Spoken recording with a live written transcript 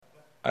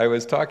I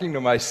was talking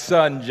to my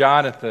son,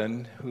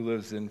 Jonathan, who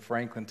lives in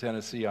Franklin,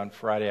 Tennessee, on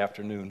Friday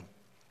afternoon.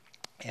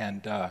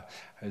 And I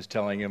was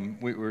telling him,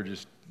 we were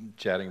just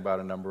chatting about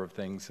a number of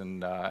things.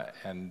 And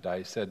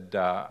I said,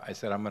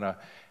 I'm going to,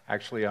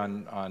 actually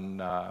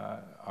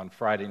on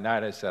Friday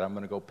night, I said, I'm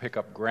going to go pick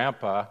up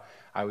Grandpa.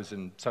 I was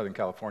in Southern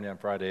California on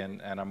Friday,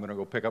 and I'm going to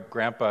go pick up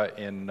Grandpa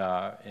in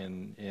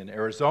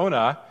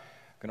Arizona.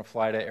 I'm going to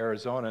fly to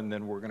Arizona, and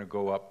then we're going to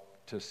go up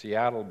to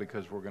Seattle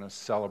because we're going to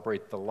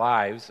celebrate the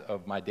lives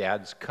of my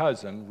dad's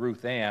cousin,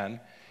 Ruth Ann,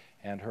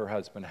 and her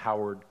husband,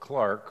 Howard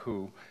Clark,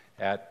 who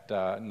at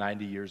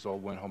 90 years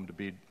old went home to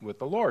be with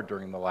the Lord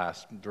during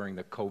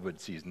the COVID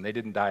season. They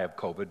didn't die of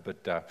COVID,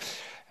 but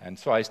and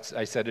so I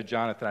said to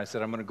Jonathan, I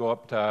said, I'm going to go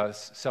up to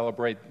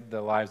celebrate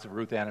the lives of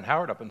Ruth Ann and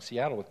Howard up in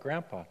Seattle with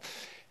Grandpa.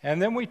 And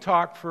then we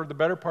talked for the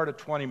better part of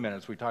 20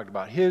 minutes. We talked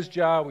about his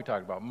job, we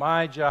talked about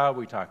my job,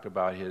 we talked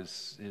about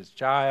his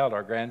child,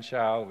 our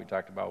grandchild, we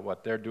talked about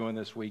what they're doing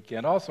this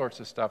weekend, all sorts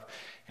of stuff.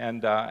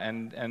 And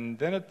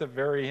then at the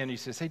very end, he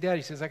says, "Hey, Dad,"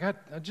 he says, "I got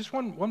just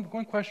one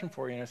question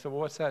for you." And I said, "Well,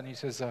 what's that?" And he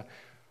says,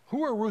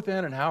 "Who are Ruth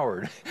Ann and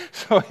Howard?"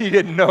 So he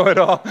didn't know it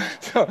all.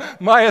 So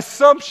my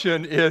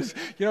assumption is,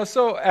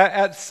 so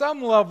at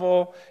some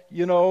level,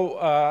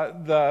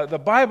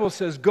 the Bible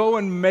says, "Go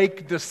and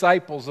make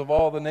disciples of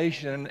all the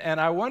nation." And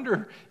I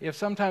wonder if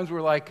sometimes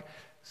we're like,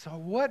 so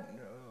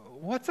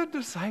what's a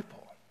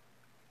disciple?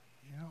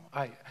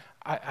 I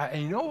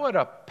know what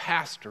a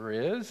pastor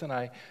is, and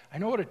I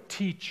know what a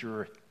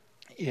teacher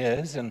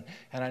is, and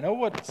I know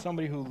what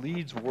somebody who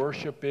leads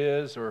worship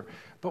is,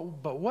 but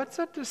what's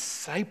a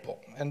disciple?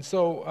 And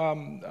so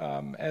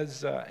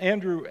as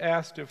Andrew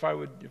asked if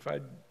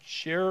I'd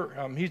share,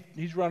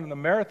 he's running the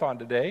marathon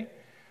today,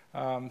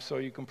 so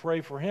you can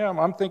pray for him.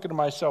 I'm thinking to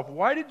myself,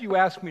 why did you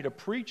ask me to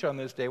preach on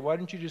this day? Why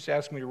didn't you just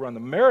ask me to run the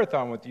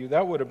marathon with you?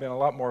 That would have been a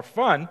lot more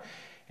fun.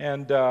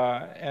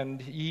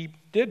 And he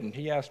didn't.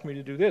 He asked me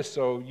to do this,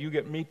 so you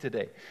get me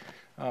today.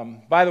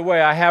 By the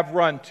way, I have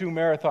run 2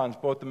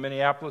 marathons, both the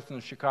Minneapolis and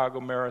the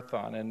Chicago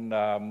Marathon.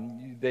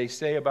 And they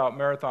say about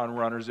marathon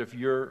runners, if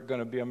you're going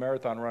to be a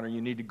marathon runner,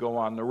 you need to go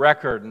on the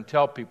record and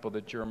tell people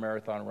that you're a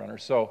marathon runner.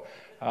 So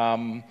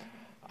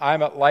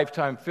I'm at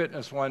Lifetime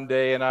Fitness one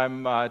day, and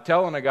I'm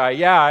telling a guy,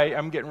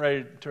 I'm getting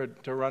ready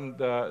to run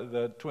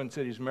the Twin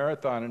Cities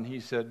Marathon. And he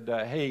said,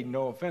 "Hey,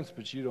 no offense,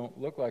 but you don't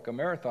look like a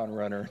marathon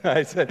runner."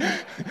 I said,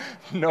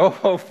 "No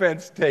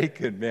offense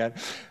taken, man."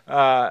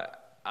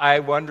 I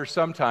wonder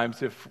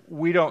sometimes if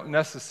we don't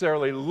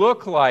necessarily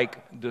look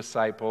like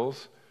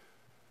disciples,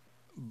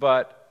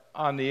 but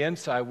on the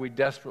inside we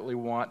desperately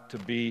want to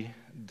be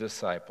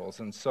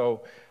disciples. And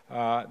so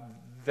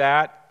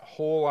that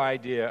whole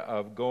idea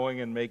of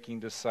going and making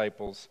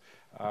disciples,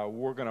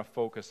 we're going to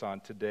focus on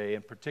today,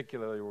 and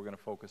particularly we're going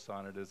to focus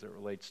on it as it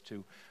relates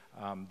to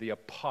the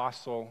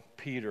Apostle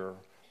Peter,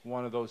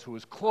 one of those who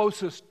was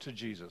closest to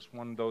Jesus,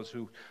 one of those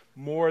who,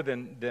 more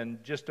than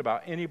just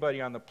about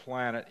anybody on the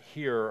planet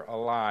here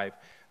alive,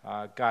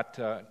 got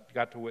to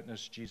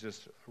witness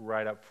Jesus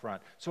right up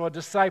front. So a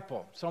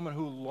disciple, someone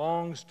who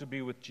longs to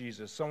be with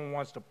Jesus, someone who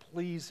wants to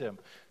please him,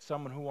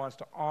 someone who wants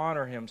to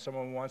honor him,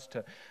 someone who wants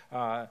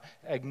to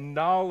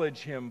acknowledge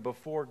him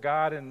before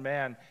God and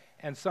man,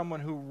 and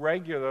someone who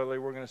regularly,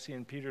 we're going to see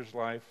in Peter's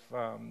life,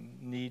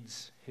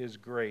 needs his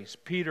grace.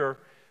 Peter,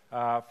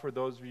 for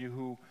those of you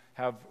who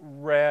have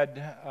read,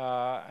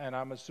 and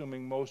I'm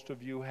assuming most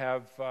of you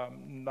have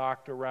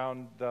knocked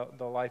around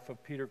the life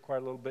of Peter quite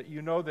a little bit,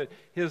 you know that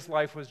his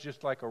life was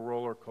just like a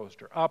roller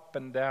coaster, up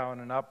and down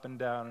and up and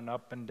down and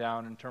up and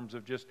down in terms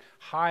of just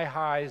high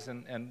highs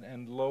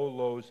and low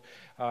lows.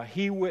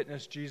 He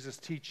witnessed Jesus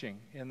teaching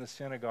in the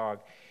synagogue.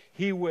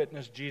 He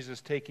witnessed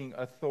Jesus taking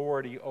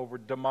authority over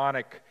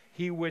demonic.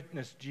 He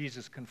witnessed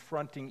Jesus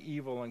confronting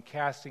evil and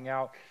casting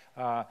out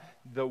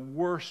the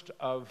worst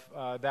of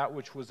that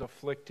which was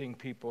afflicting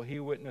people. He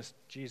witnessed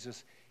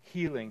Jesus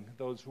healing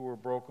those who were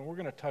broken. We're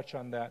going to touch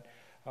on that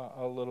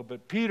a little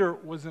bit. Peter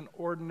was an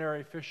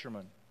ordinary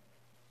fisherman.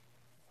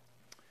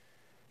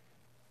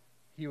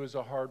 He was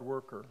a hard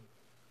worker.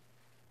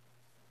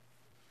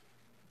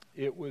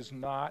 It was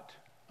not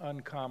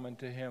uncommon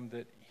to him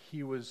that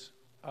he was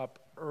up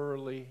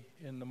early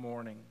in the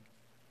morning,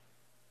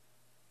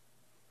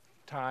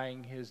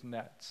 tying his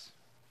nets,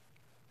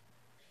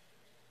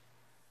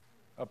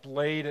 up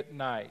late at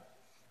night,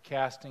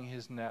 casting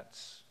his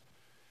nets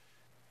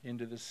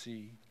into the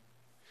sea.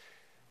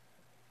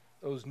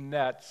 Those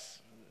nets,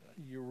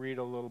 you read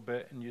a little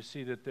bit and you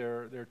see that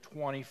they're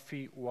 20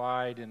 feet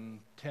wide and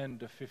 10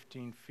 to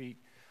 15 feet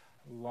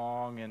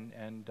long,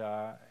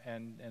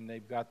 and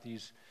they've got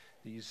these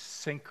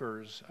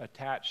sinkers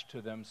attached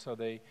to them, so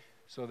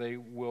they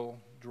will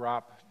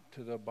drop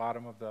to the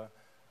bottom of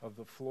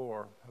the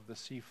floor, of the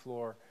sea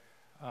floor.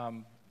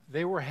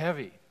 They were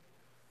heavy,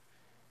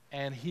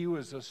 and he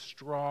was a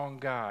strong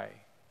guy.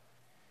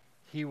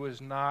 He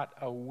was not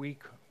a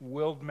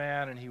weak-willed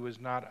man, and he was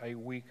not a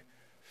weak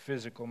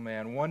physical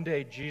man. One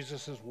day,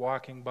 Jesus is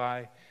walking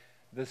by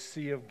the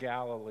Sea of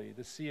Galilee.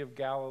 The Sea of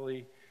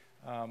Galilee,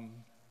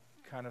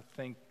 kind of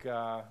think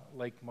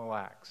Lake Mille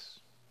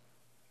Lacs,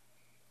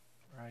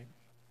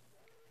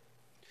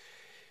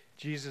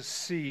 Jesus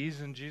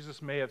sees, and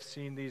Jesus may have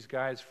seen these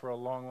guys for a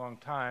long, long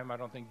time. I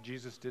don't think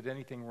Jesus did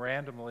anything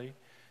randomly.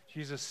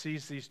 Jesus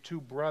sees these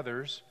two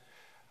brothers,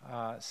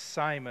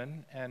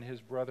 Simon and his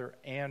brother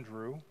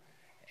Andrew,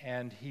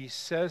 and he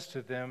says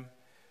to them,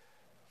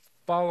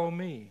 "Follow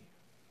me,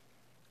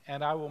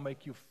 and I will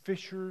make you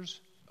fishers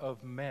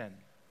of men."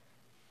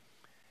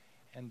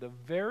 And the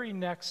very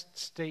next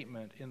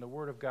statement in the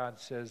Word of God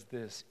says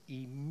this: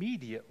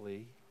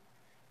 immediately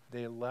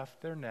they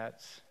left their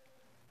nets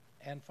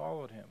and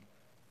followed him.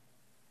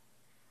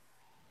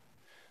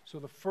 So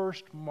the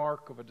first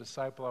mark of a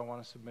disciple I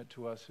want to submit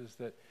to us is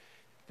that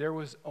there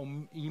was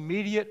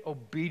immediate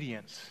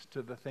obedience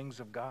to the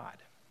things of God.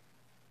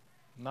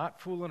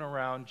 Not fooling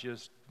around,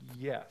 just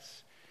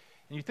yes.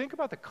 And you think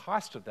about the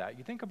cost of that.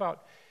 You think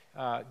about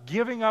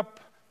giving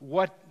up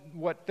what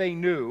they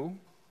knew,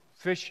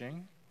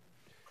 fishing,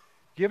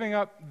 giving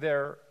up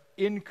their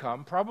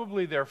income,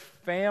 probably their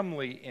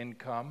family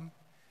income,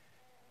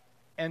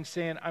 and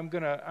saying,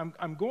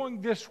 I'm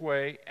going this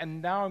way,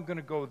 and now I'm going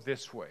to go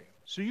this way.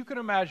 So you can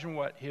imagine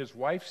what his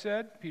wife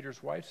said,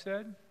 Peter's wife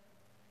said.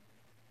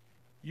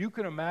 You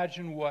can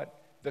imagine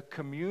what the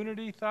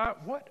community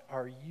thought. What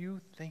are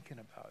you thinking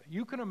about?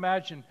 You can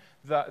imagine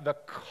the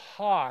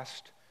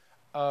cost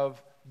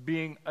of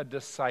being a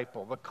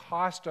disciple, the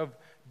cost of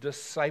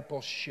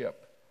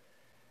discipleship.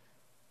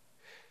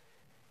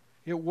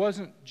 It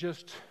wasn't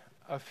just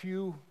a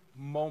few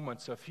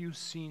moments, a few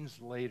scenes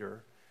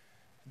later,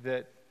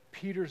 that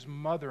Peter's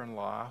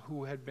mother-in-law,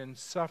 who had been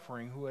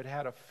suffering, who had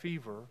had a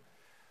fever,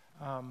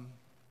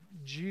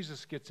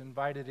 Jesus gets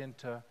invited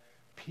into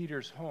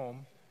Peter's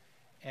home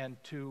and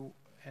to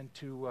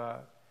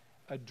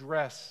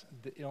address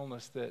the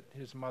illness that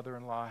his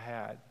mother-in-law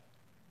had.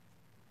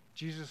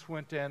 Jesus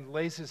went in,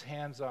 lays his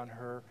hands on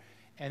her,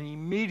 and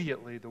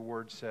immediately, the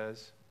word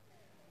says,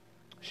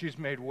 she's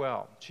made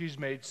well. She's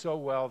made so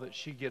well that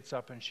she gets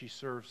up and she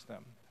serves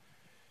them.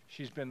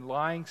 She's been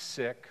lying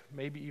sick,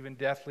 maybe even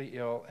deathly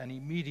ill, and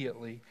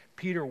immediately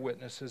Peter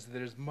witnesses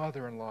that his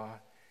mother-in-law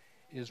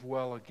is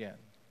well again.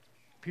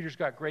 Peter's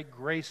got great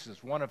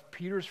graces. One of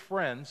Peter's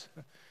friends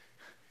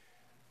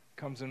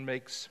comes and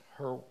makes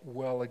her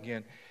well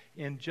again.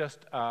 In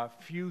just a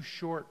few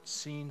short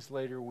scenes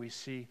later, we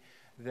see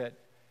that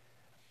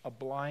a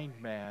blind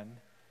man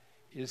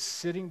is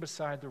sitting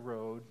beside the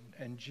road,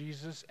 and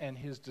Jesus and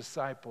his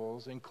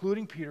disciples,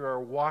 including Peter,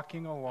 are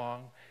walking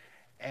along,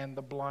 and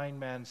the blind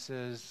man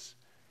says,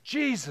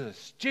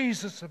 "Jesus,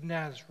 Jesus of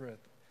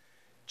Nazareth,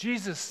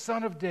 Jesus,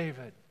 Son of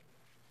David,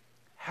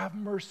 have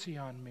mercy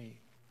on me."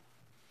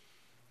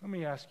 Let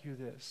me ask you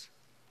this.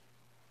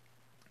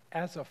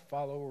 As a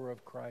follower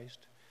of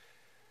Christ,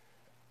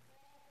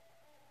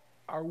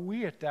 are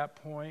we at that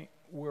point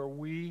where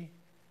we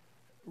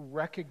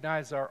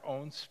recognize our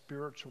own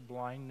spiritual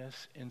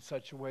blindness in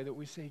such a way that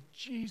we say,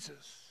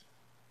 "Jesus,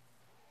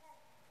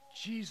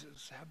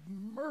 Jesus, have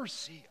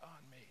mercy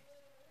on me"?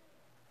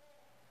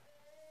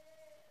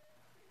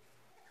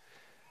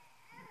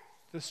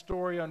 The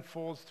story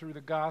unfolds through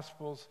the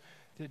Gospels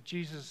that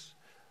Jesus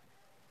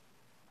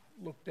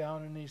looked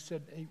down and he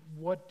said, "Hey,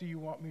 what do you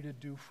want me to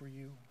do for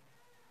you?"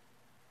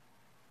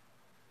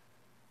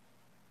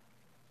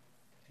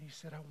 And he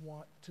said, "I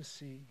want to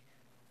see.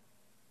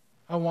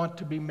 I want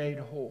to be made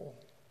whole."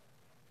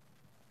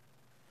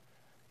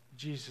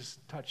 Jesus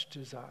touched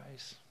his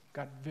eyes,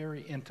 got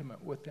very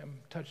intimate with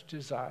him, touched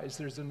his eyes.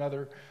 There's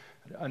another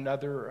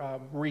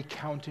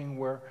recounting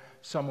where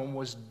someone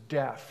was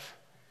deaf.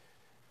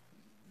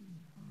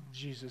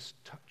 Jesus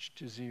touched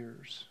his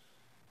ears.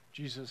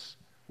 Jesus,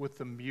 with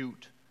the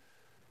mute,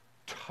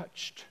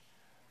 touched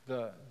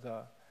the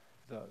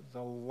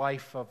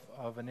life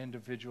of an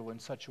individual in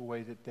such a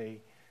way that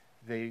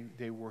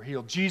they were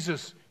healed.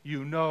 Jesus,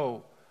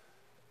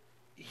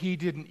 he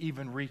didn't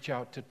even reach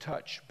out to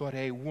touch, but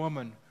a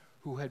woman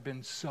who had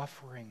been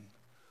suffering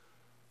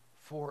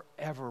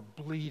forever,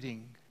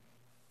 bleeding,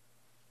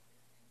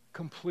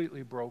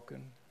 completely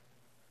broken,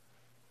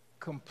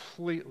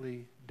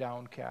 completely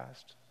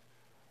downcast,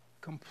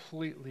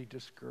 completely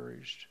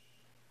discouraged,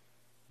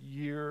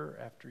 year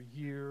after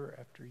year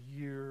after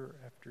year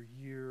after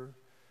year,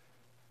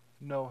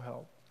 no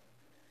help.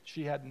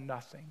 She had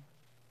nothing.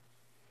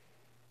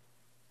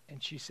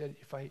 And she said,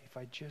 if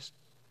I just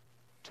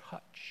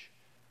touch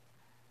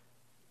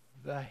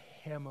the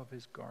hem of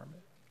his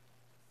garment.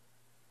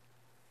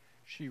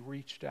 She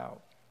reached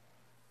out.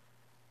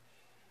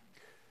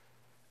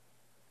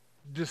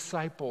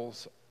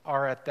 Disciples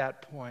are at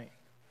that point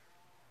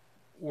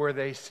where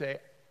they say,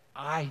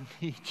 "I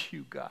need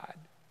you, God.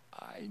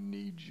 I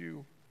need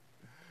you."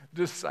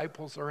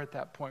 Disciples are at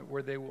that point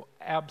where they will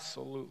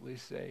absolutely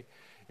say,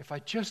 "If I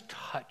just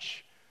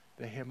touch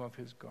the hem of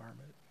his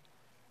garment."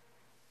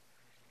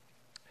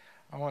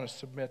 I want to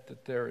submit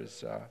that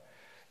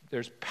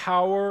there's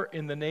power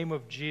in the name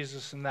of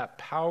Jesus, and that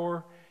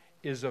power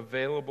is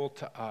available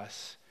to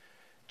us.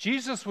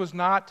 Jesus was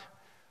not.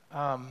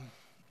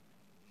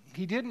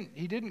 He didn't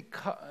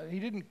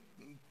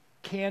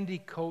candy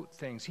coat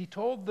things. He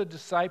told the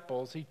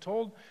disciples. He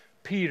told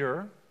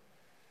Peter,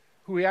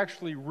 who he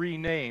actually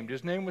renamed.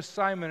 His name was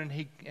Simon, and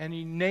he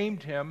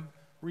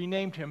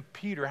renamed him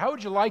Peter. How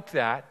would you like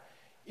that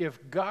if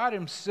God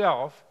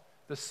himself,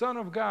 the Son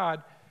of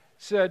God,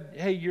 said,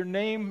 hey, your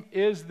name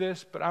is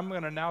this, but I'm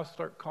going to now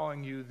start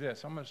calling you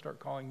this. I'm going to start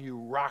calling you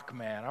Rock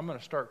Man. I'm going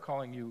to start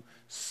calling you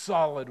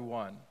Solid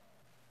One.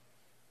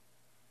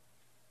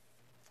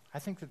 I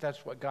think that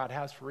that's what God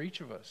has for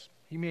each of us.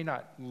 He may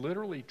not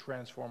literally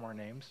transform our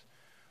names,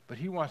 but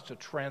he wants to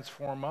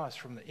transform us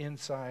from the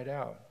inside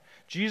out.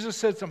 Jesus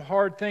said some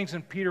hard things,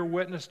 and Peter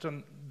witnessed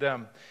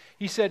them.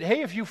 He said,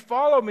 hey, if you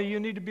follow me, you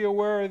need to be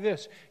aware of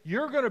this.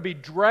 You're going to be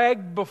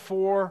dragged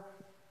before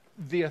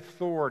the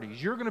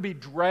authorities. You're going to be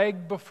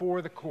dragged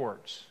before the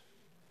courts.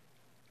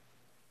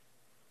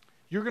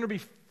 You're going to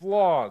be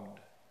flogged.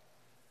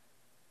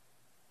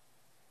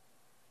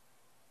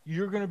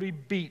 You're going to be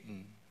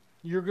beaten.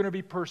 You're going to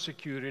be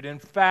persecuted. In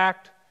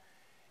fact,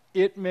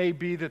 it may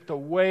be that the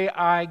way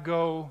I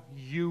go,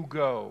 you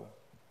go.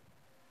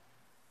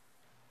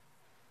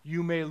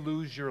 You may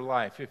lose your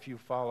life if you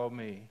follow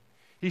me.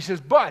 He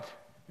says, but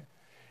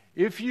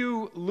if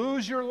you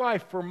lose your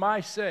life for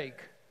my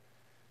sake,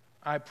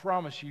 I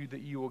promise you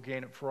that you will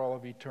gain it for all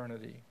of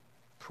eternity.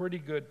 Pretty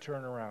good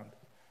turnaround.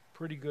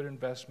 Pretty good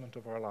investment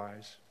of our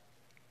lives.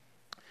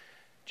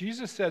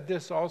 Jesus said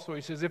this also.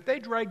 He says, if they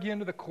drag you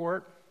into the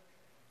court,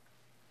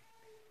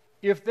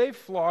 if they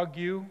flog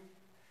you,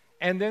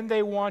 and then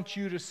they want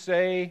you to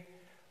say,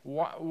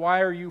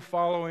 why are you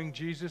following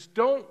Jesus?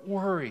 Don't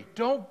worry.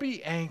 Don't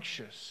be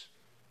anxious.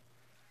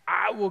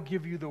 I will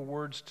give you the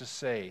words to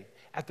say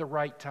at the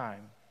right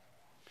time.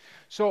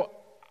 So,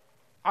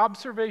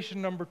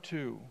 observation number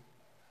 2,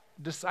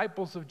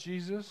 disciples of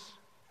Jesus,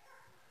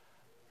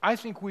 I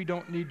think we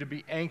don't need to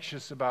be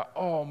anxious about,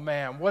 oh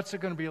man, what's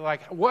it going to be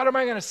like? What am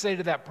I going to say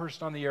to that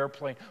person on the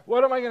airplane?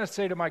 What am I going to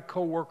say to my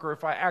coworker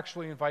if I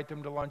actually invite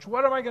them to lunch?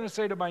 What am I going to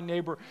say to my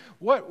neighbor?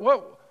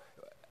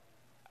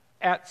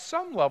 At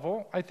some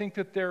level, I think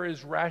that there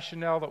is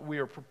rationale that we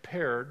are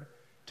prepared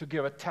to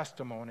give a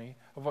testimony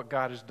of what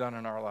God has done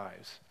in our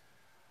lives.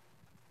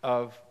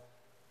 Of,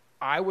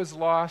 I was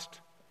lost,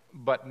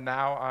 but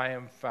now I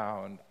am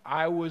found.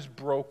 I was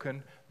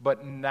broken,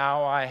 but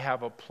now I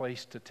have a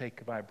place to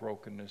take my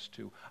brokenness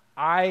to.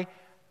 I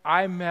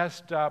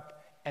messed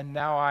up, and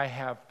now I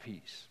have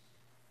peace.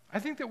 I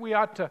think that we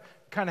ought to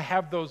kind of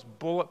have those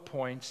bullet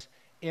points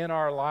in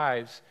our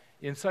lives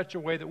in such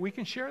a way that we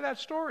can share that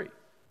story.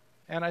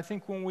 And I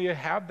think when we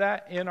have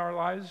that in our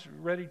lives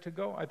ready to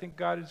go, I think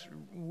God is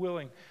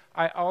willing.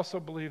 I also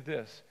believe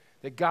this,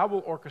 that God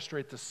will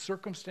orchestrate the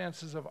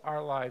circumstances of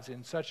our lives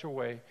in such a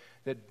way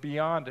that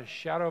beyond a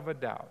shadow of a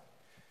doubt,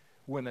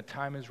 when the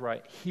time is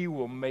right, he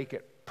will make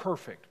it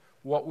perfect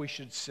what we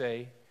should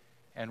say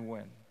and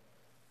when.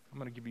 I'm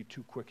going to give you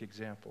 2 quick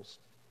examples.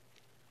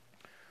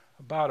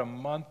 About a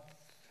month,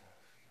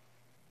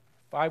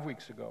 5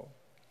 weeks ago,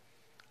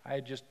 I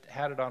had just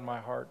had it on my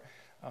heart.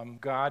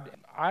 God,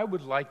 I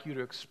would like you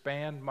to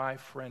expand my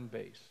friend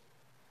base.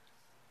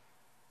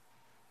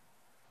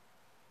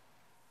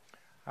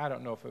 I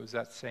don't know if it was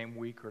that same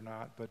week or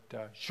not,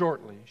 but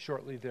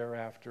shortly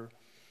thereafter,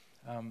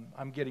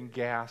 I'm getting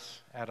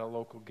gas at a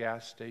local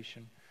gas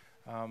station.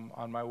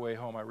 On my way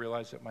home, I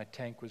realized that my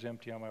tank was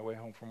empty on my way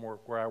home from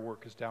work. Where I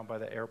work is down by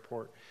the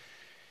airport.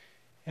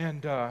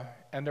 And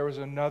there was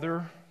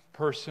another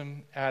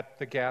person at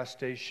the gas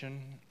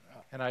station,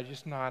 and I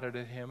just nodded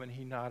at him, and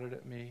he nodded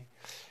at me.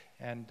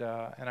 And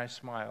I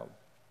smiled.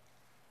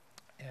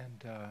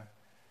 And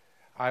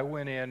I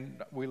went in.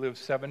 We live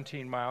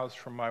 17 miles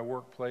from my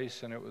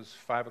workplace, and it was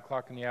 5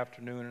 o'clock in the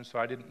afternoon, and so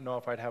I didn't know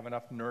if I'd have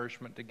enough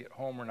nourishment to get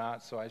home or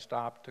not, so I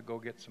stopped to go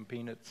get some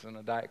peanuts and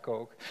a Diet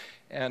Coke.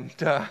 And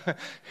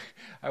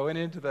I went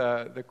into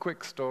the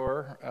quick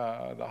store,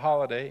 the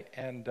Holiday,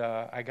 and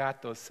I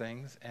got those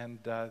things. And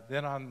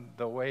then on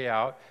the way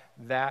out,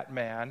 that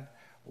man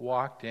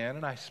walked in,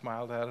 and I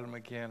smiled at him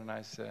again, and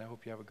I said, I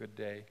hope you have a good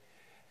day.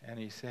 And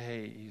he said,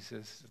 hey, he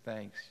says,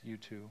 thanks, you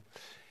too.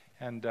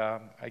 And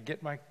I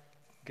get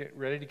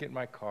ready to get in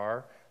my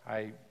car.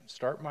 I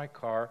start my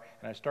car,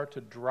 and I start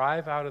to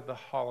drive out of the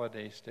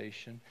Holiday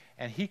station,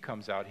 and he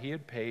comes out. He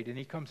had paid, and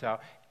he comes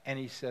out, and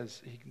he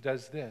says, he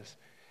does this,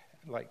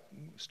 like,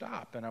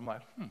 stop. And I'm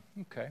like,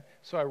 okay.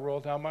 So I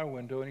roll down my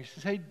window, and he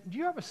says, hey, do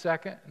you have a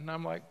second? And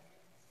I'm like,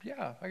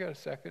 yeah, I got a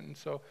second.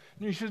 And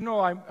he says, no,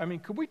 I mean,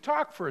 could we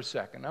talk for a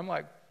second? I'm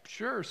like,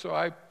 sure. So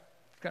I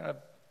kind of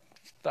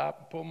stop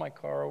and pull my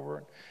car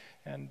over,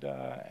 and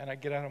I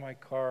get out of my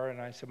car,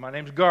 and I said, my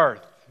name's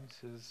Garth.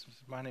 He says,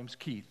 my name's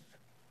Keith.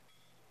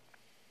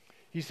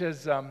 He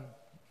says,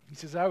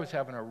 I was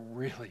having a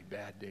really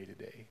bad day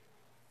today.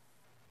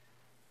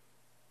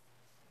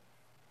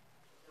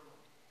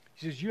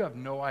 He says, you have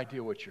no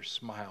idea what your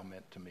smile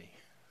meant to me.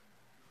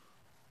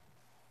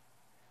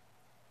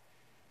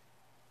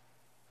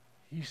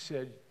 He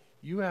said,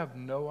 you have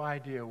no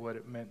idea what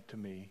it meant to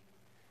me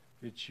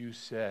that you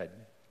said,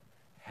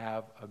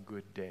 have a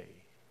good day.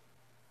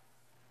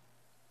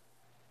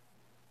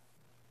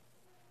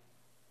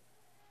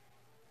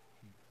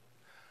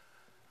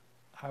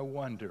 I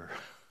wonder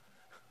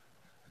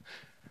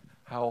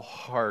how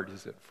hard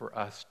is it for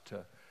us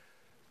to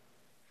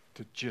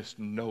just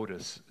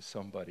notice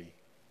somebody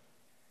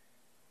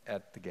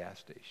at the gas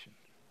station,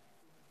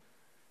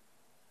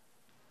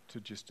 to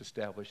just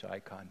establish eye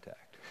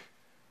contact.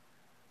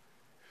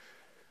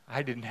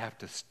 I didn't have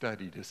to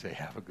study to say,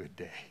 have a good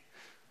day,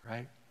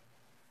 right?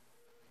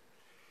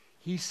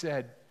 He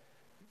said,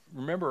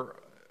 remember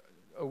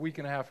a week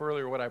and a half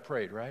earlier what I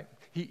prayed, right?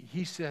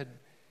 He said,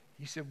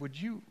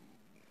 would you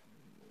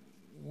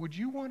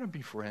want to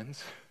be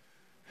friends?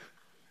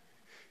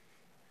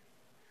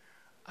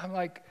 I'm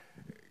like,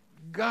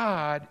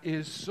 God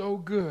is so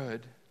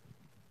good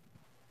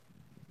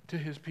to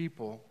his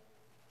people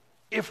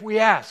if we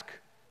ask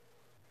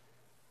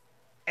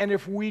and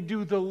if we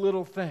do the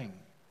little thing.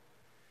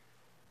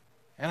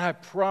 And I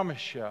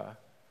promise you,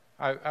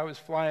 I was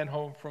flying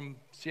home from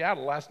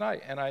Seattle last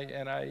night, and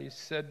I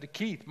said to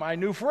Keith, my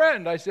new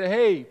friend, I said,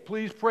 hey,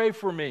 please pray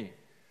for me.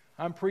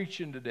 I'm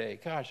preaching today.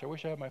 Gosh, I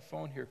wish I had my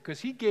phone here,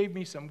 because he gave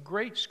me some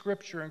great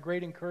scripture and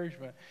great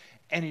encouragement.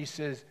 And he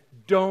says,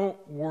 don't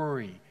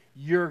worry,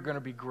 you're going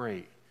to be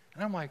great.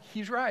 And I'm like,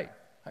 he's right.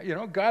 You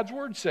know, God's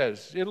word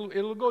says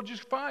it'll go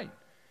just fine.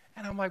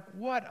 And I'm like,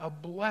 what a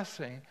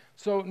blessing.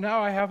 So now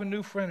I have a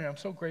new friend, and I'm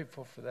so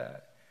grateful for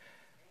that.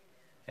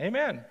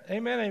 Amen.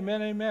 Amen,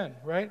 amen, amen,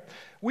 right?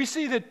 We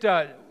see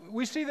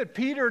that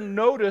Peter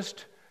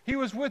noticed, he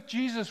was with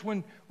Jesus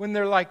when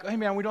they're like, hey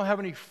man, we don't have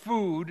any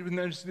food, and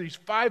there's these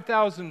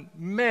 5,000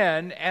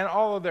 men and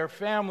all of their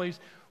families.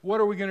 What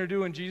are we going to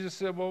do? And Jesus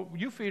said, well,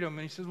 you feed them.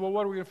 And he says, well,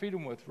 what are we going to feed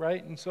them with,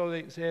 right? And so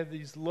they have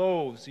these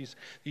loaves,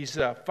 these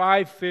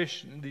 5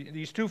 fish,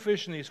 these 2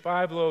 fish and these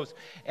 5 loaves.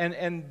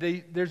 And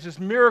there's this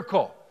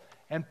miracle.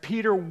 And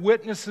Peter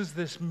witnesses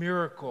this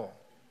miracle.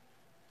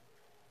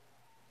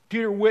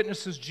 Peter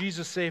witnesses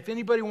Jesus say, if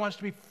anybody wants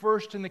to be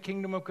first in the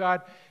kingdom of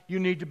God, you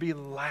need to be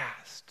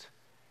last.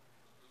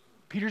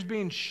 Peter's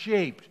being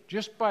shaped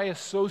just by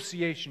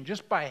association,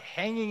 just by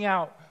hanging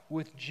out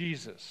with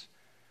Jesus.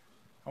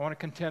 I want to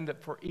contend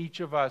that for each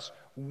of us,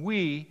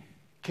 we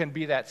can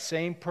be that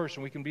same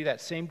person. We can be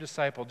that same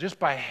disciple just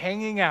by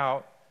hanging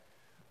out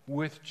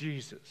with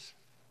Jesus.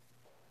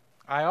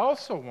 I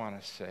also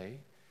want to say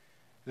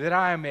that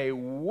I am a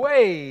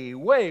way,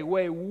 way,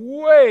 way,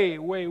 way,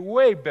 way,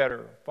 way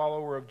better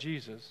follower of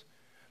Jesus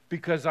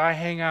because I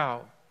hang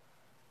out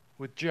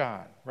with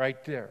John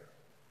right there.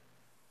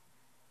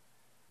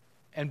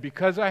 And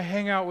because I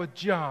hang out with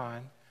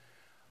John,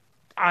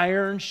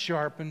 iron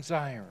sharpens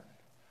iron.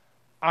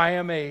 I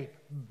am a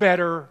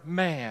better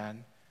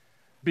man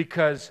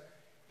because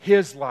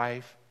his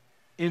life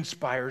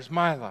inspires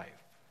my life.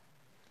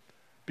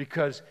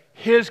 Because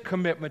his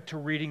commitment to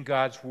reading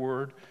God's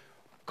Word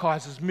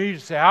causes me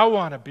to say, I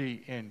want to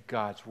be in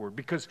God's Word.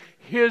 Because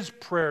his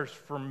prayers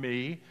for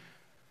me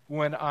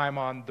when I'm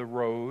on the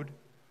road,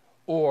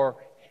 or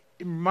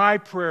my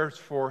prayers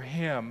for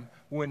him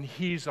when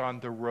he's on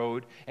the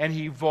road, and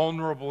he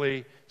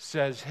vulnerably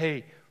says,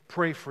 hey,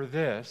 pray for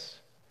this.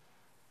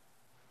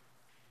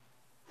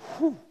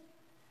 Whew,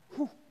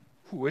 whew,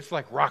 whew. It's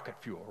like rocket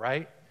fuel,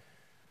 right?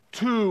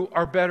 2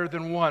 are better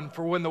than 1,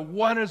 for when the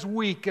one is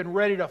weak and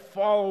ready to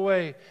fall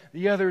away,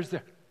 the other is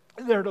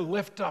there to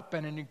lift up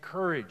and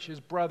encourage his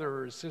brother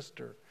or his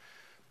sister.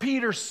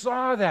 Peter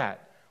saw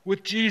that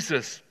with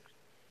Jesus.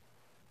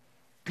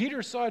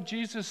 Peter saw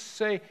Jesus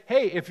say,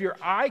 hey, if your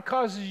eye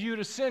causes you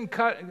to sin,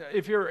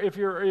 if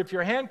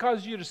your hand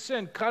causes you to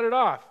sin, cut it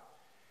off.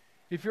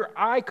 If your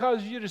eye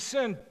causes you to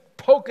sin,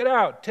 poke it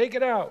out, take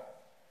it out.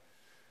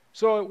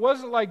 So it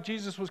wasn't like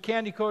Jesus was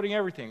candy coating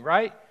everything,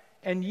 right?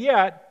 And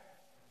yet,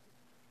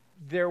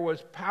 there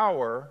was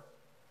power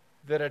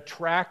that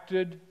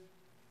attracted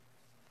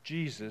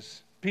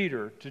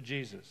Peter to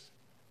Jesus.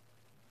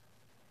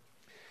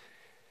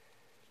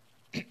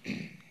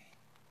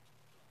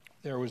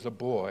 There was a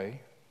boy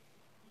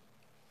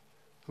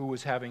who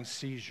was having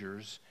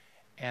seizures,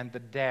 and the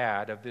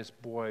dad of this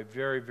boy,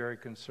 very, very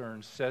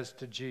concerned, says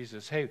to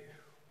Jesus, hey,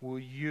 will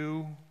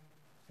you...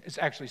 It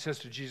actually says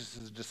to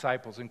Jesus'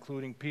 disciples,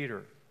 including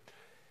Peter,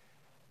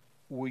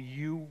 will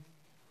you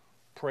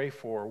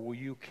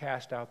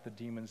cast out the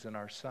demons in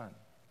our son?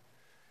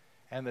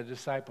 And the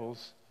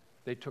disciples,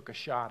 they took a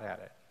shot at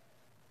it.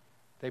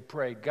 They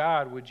prayed,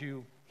 God, would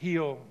you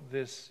heal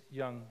this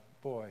young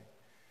boy?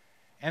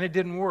 And it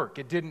didn't work.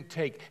 It didn't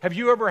take. Have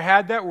you ever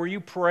had that where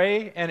you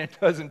pray and it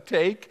doesn't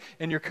take?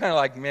 And you're kind of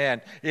like,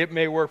 man, it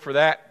may work for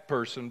that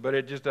person, but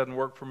it just doesn't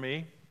work for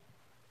me.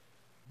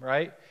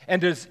 Right?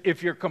 And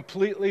if you're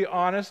completely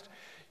honest,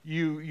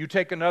 you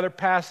take another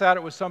pass at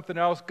it with something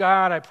else.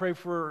 God, I pray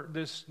for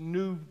this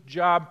new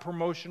job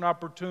promotion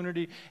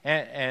opportunity,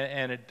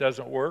 and it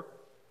doesn't work.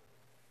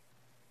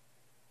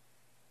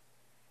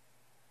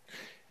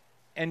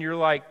 And you're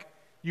like,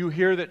 you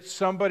hear that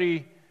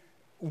somebody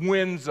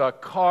wins a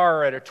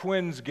car at a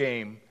Twins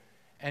game,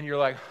 and you're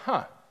like,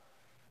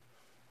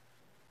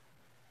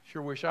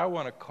 sure wish I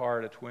won a car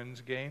at a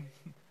Twins game.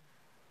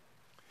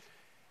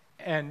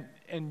 And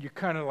you're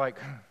kind of like,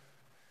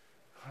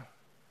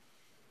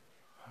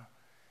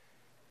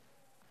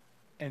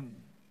 and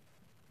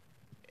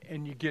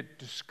you get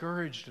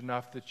discouraged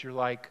enough that you're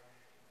like,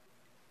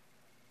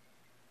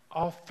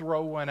 I'll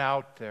throw one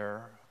out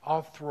there.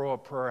 I'll throw a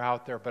prayer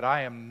out there, but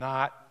I am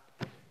not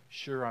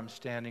sure I'm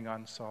standing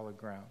on solid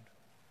ground.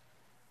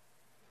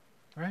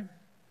 Right?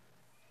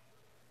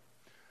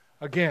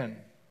 Again,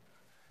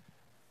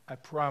 I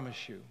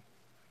promise you,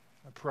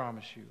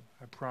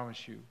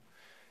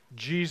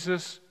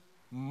 Jesus'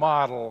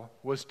 model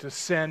was to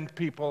send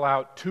people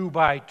out 2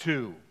 by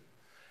 2.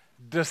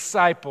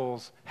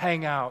 Disciples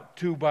hang out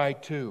 2 by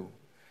 2.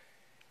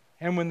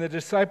 And when the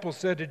disciples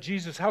said to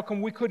Jesus, how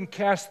come we couldn't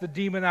cast the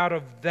demon out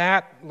of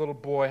that little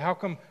boy? How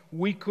come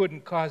we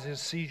couldn't cause his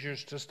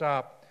seizures to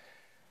stop?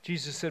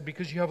 Jesus said,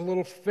 because you have a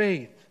little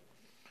faith.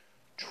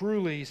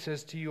 Truly, he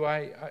says to you,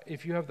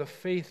 if you have the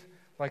faith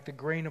like the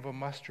grain of a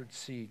mustard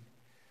seed,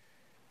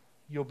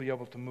 you'll be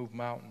able to move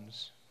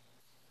mountains.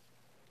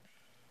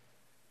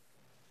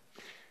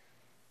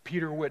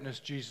 Peter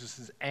witnessed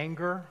Jesus'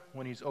 anger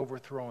when he's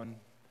overthrowing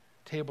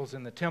tables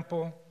in the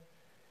temple.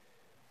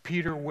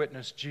 Peter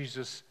witnessed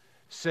Jesus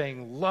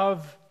saying,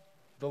 love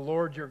the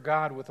Lord your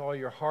God with all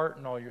your heart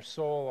and all your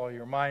soul, all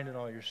your mind and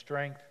all your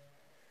strength,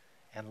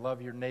 and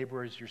love your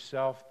neighbor as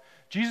yourself.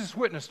 Jesus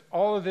witnessed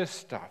all of this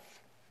stuff.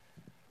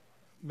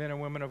 Men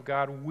and women of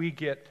God, we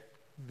get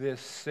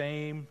this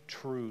same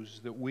truths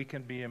that we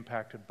can be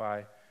impacted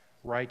by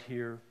right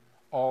here,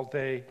 all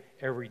day,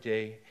 every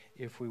day,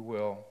 if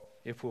we'll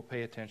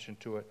pay attention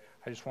to it.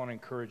 I just want to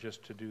encourage us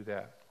to do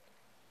that.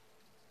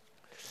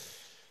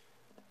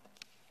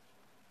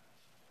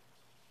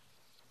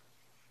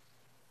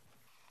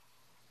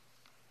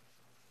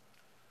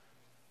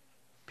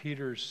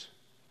 Peter's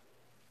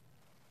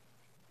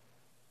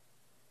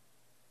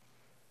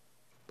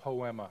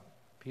poema,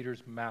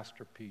 Peter's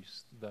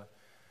masterpiece,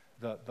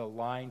 the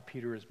line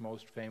Peter is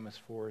most famous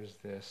for is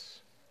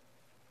this.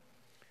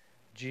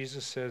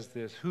 Jesus says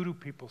this, who do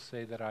people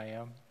say that I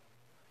am?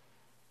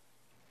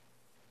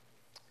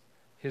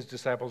 His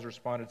disciples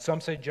responded, some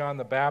say John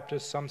the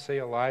Baptist, some say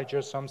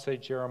Elijah, some say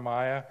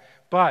Jeremiah.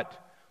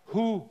 But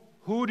who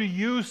do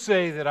you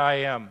say that I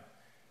am?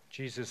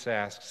 Jesus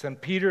asks. And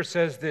Peter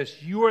says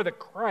this, you are the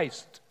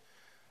Christ,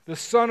 the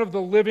Son of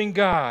the living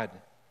God.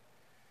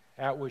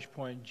 At which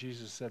point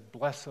Jesus said,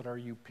 blessed are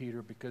you,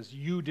 Peter, because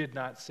you did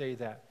not say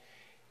that.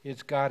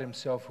 It's God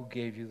himself who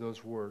gave you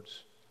those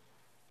words.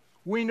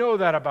 We know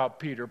that about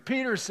Peter.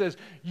 Peter says,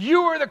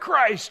 you are the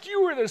Christ,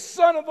 you are the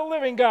Son of the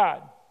living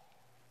God.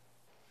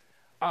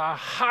 A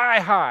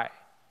high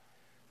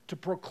to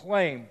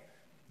proclaim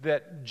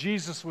that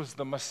Jesus was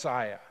the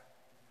Messiah,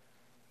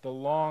 the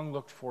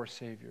long-looked-for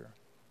Savior.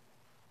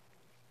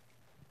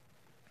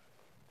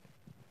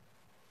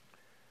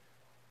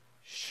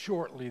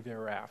 Shortly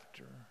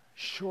thereafter,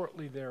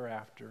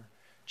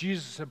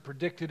 Jesus had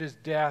predicted his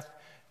death.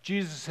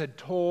 Jesus had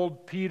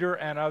told Peter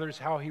and others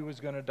how he was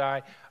going to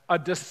die. A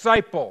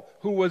disciple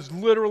who was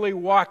literally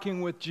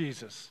walking with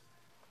Jesus.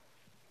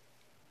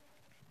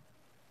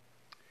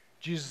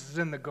 Jesus is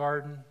in the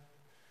garden.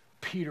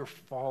 Peter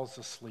falls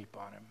asleep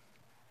on him.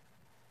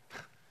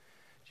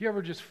 Do you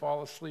ever just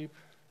fall asleep?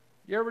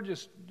 You ever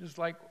just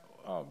like,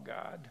 oh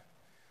God,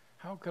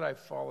 how could I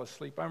fall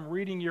asleep? I'm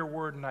reading your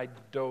word and I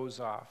doze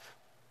off.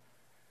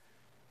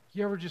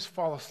 You ever just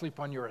fall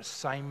asleep on your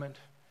assignment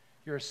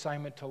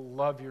to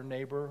love your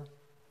neighbor?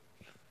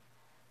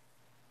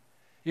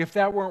 If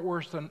that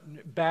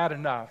weren't bad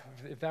enough,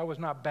 if that was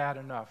not bad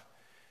enough,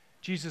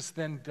 Jesus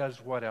then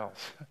does what else?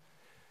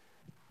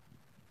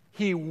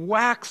 He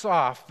whacks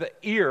off the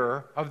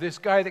ear of this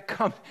guy that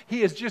comes.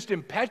 He is just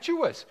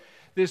impetuous.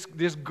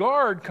 These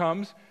guards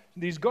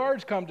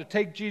come to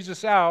take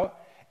Jesus out,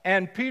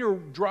 and Peter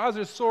draws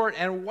his sword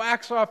and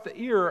whacks off the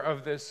ear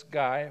of this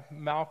guy,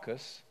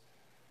 Malchus.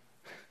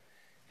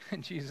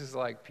 And Jesus is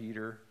like,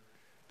 Peter,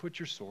 put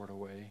your sword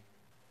away.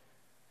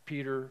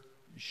 Peter,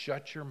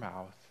 shut your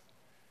mouth.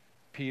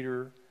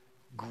 Peter,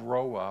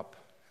 grow up.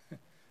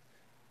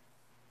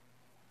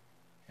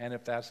 And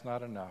if that's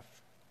not enough,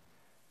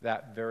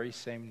 that very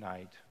same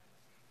night,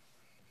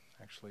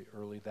 actually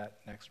early that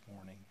next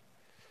morning,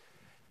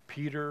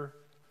 Peter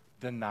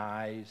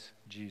denies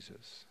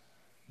Jesus.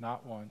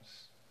 Not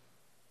once,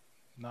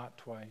 not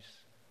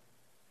twice,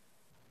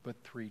 but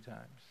 3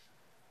 times.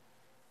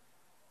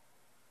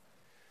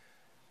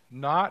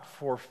 Not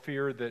for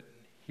fear that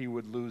he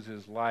would lose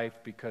his life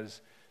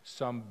because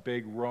some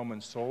big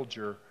Roman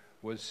soldier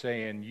was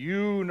saying,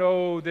 you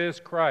know this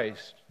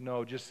Christ.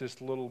 No, just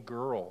this little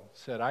girl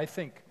said, I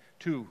think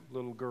 2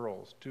 little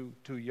girls,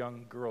 two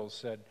young girls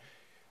said,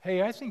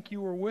 hey, I think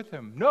you were with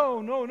him. No,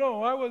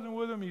 I wasn't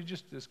with him. He's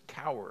just this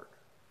coward,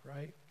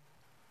 right?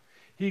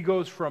 He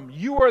goes from,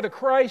 you are the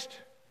Christ,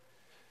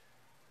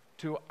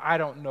 to, I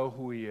don't know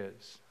who he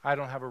is. I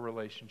don't have a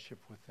relationship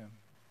with him.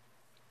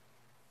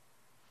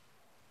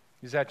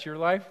 Is that your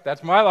life?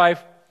 That's my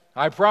life.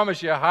 I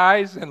promise you,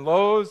 highs and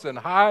lows and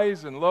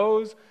highs and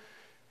lows.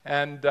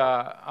 And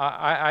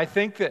I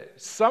think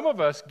that some of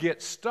us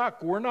get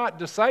stuck. We're not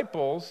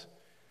disciples,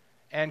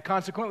 and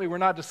consequently, we're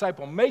not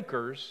disciple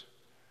makers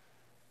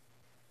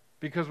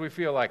because we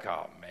feel like,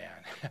 oh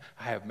man,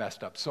 I have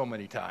messed up so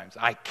many times.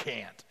 I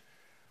can't.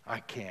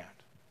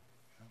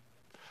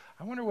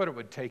 I wonder what it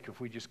would take if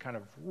we just kind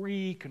of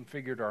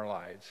reconfigured our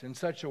lives in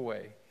such a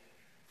way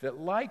that,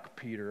 like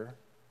Peter,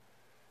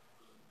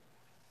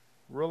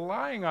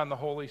 relying on the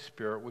Holy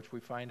Spirit, which we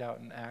find out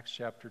in Acts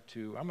chapter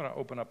 2. I'm going to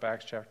open up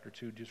Acts chapter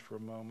 2 just for a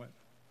moment.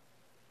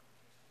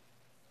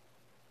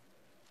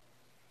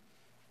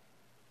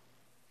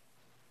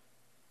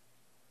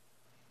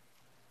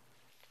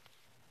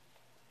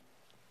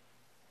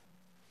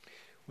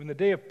 When the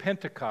day of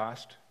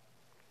Pentecost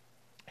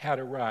had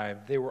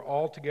arrived, they were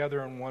all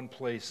together in one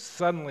place.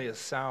 Suddenly a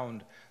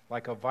sound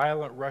like a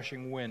violent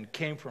rushing wind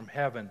came from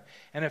heaven,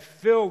 and it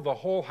filled the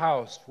whole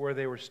house where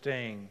they were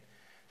staying.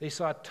 They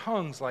saw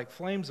tongues like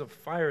flames of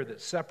fire that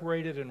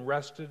separated and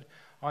rested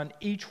on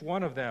each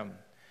one of them.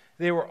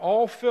 They were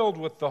all filled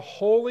with the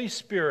Holy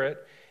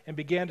Spirit and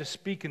began to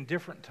speak in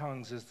different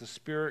tongues as the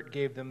Spirit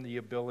gave them the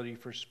ability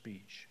for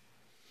speech.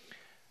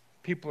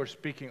 People are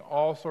speaking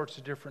all sorts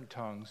of different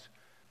tongues.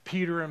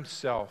 Peter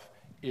himself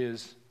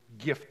is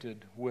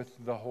gifted with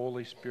the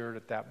Holy Spirit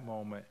at that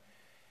moment.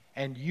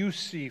 And you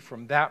see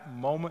from that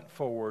moment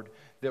forward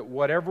that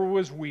whatever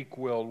was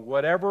weak-willed,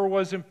 whatever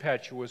was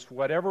impetuous,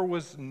 whatever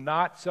was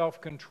not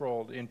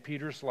self-controlled in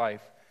Peter's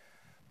life,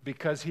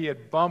 because he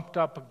had bumped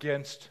up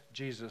against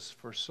Jesus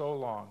for so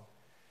long,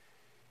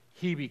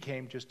 he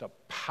became just a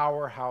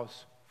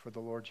powerhouse for the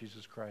Lord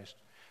Jesus Christ.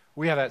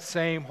 We have that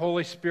same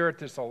Holy Spirit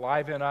that's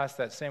alive in us,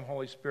 that same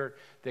Holy Spirit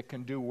that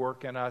can do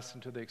work in us,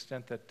 and to the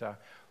extent that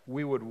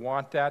we would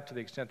want that, to the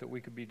extent that we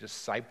could be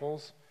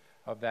disciples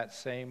of that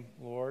same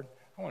Lord,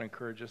 I want to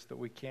encourage us that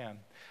we can.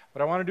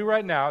 What I want to do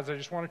right now is I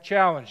just want to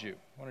challenge you.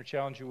 I want to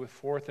challenge you with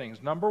 4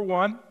 things. Number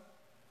 1,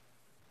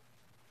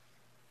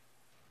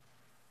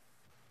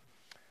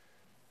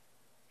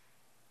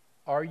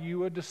 are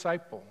you a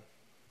disciple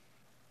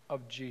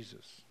of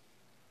Jesus?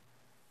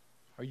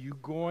 Are you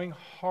going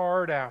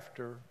hard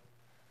after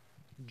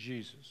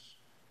Jesus?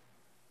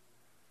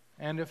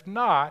 And if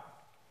not,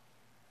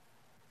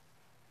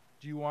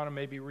 do you want to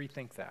maybe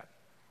rethink that?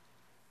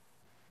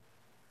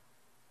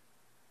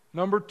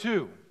 Number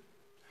 2,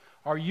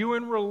 are you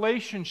in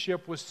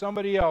relationship with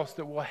somebody else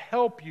that will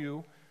help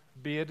you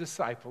be a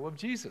disciple of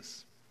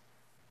Jesus?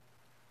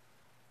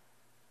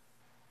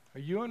 Are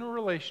you in a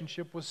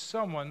relationship with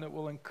someone that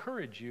will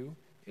encourage you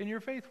in your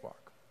faith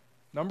walk?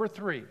 Number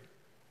 3,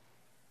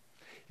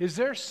 is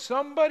there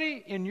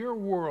somebody in your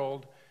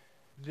world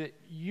that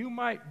you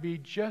might be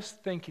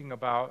just thinking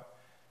about,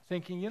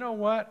 thinking, you know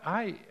what,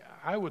 I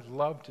would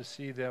love to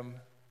see them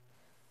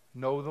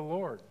know the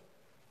Lord,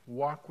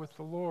 walk with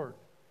the Lord,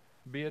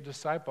 be a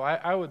disciple.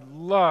 I would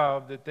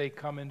love that they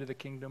come into the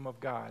kingdom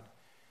of God.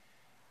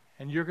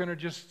 And you're going to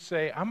just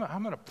say, I'm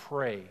going to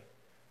pray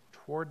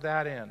toward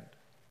that end.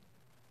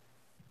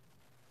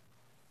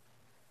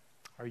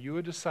 Are you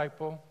a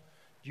disciple?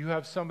 Do you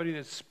have somebody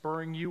that's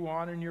spurring you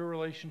on in your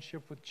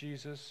relationship with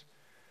Jesus?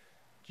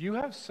 Do you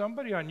have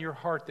somebody on your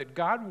heart that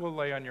God will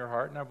lay on your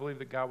heart? And I believe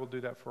that God will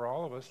do that for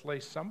all of us. Lay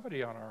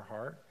somebody on our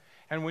heart.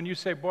 And when you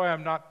say, boy,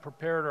 I'm not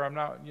prepared, or I'm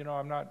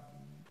not,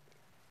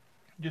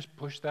 just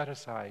push that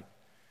aside.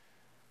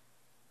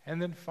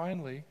 And then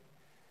finally,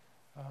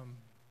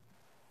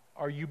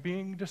 are you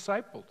being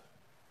discipled?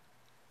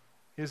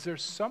 Is there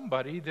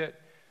somebody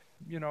that,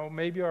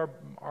 maybe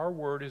our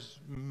word is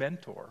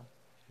mentor,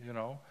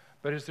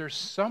 but is there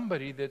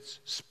somebody that's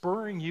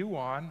spurring you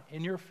on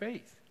in your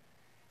faith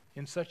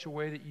in such a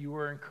way that you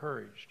are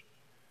encouraged?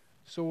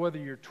 So whether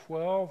you're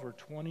 12 or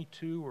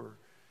 22 or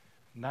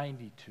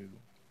 92,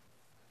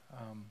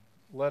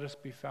 let us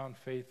be found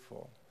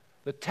faithful.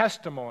 The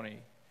testimony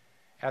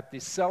at the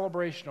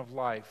celebration of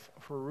life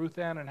for Ruth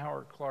Ann and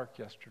Howard Clark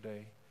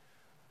yesterday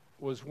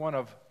was one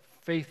of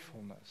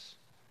faithfulness,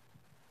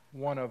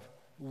 one of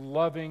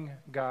loving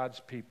God's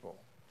people.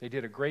 They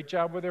did a great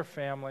job with their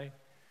family,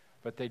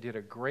 but they did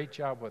a great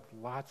job with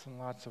lots and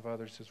lots of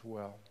others as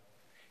well.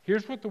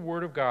 Here's what the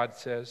Word of God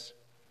says.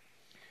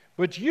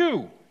 But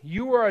you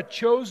are a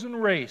chosen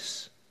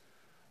race,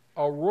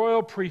 a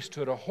royal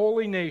priesthood, a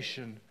holy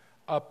nation,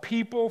 a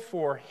people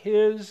for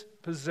His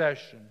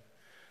possession,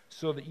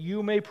 so that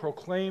you may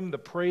proclaim the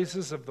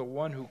praises of the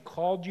one who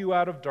called you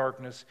out of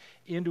darkness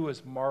into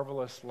His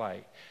marvelous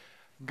light.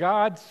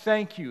 God,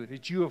 thank you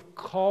that you have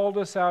called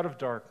us out of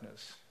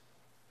darkness.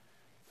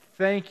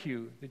 Thank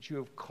you that you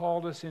have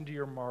called us into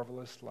your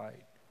marvelous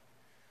light.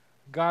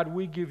 God,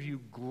 we give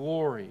you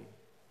glory.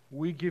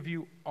 We give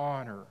you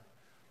honor.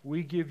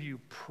 We give you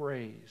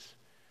praise.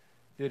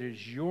 That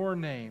is your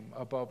name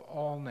above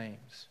all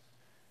names.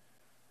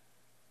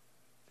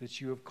 That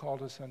you have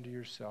called us unto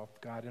yourself,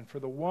 God. And for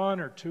the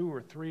 1 or 2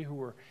 or 3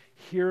 who are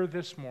here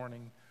this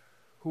morning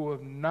who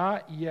have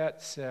not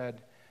yet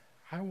said,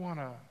 I want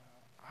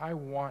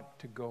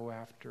to go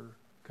after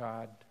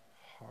God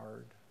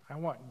hard. I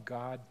want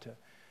God to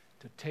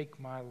take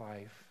my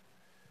life.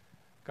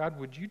 God,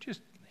 would you just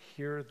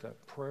hear the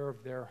prayer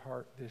of their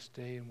heart this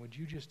day, and would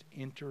you just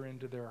enter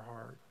into their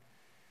heart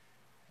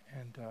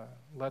and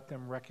let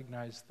them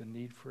recognize the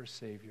need for a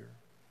Savior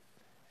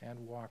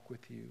and walk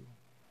with you.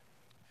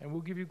 And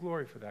we'll give you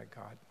glory for that,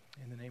 God,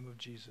 in the name of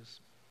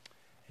Jesus.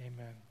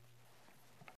 Amen.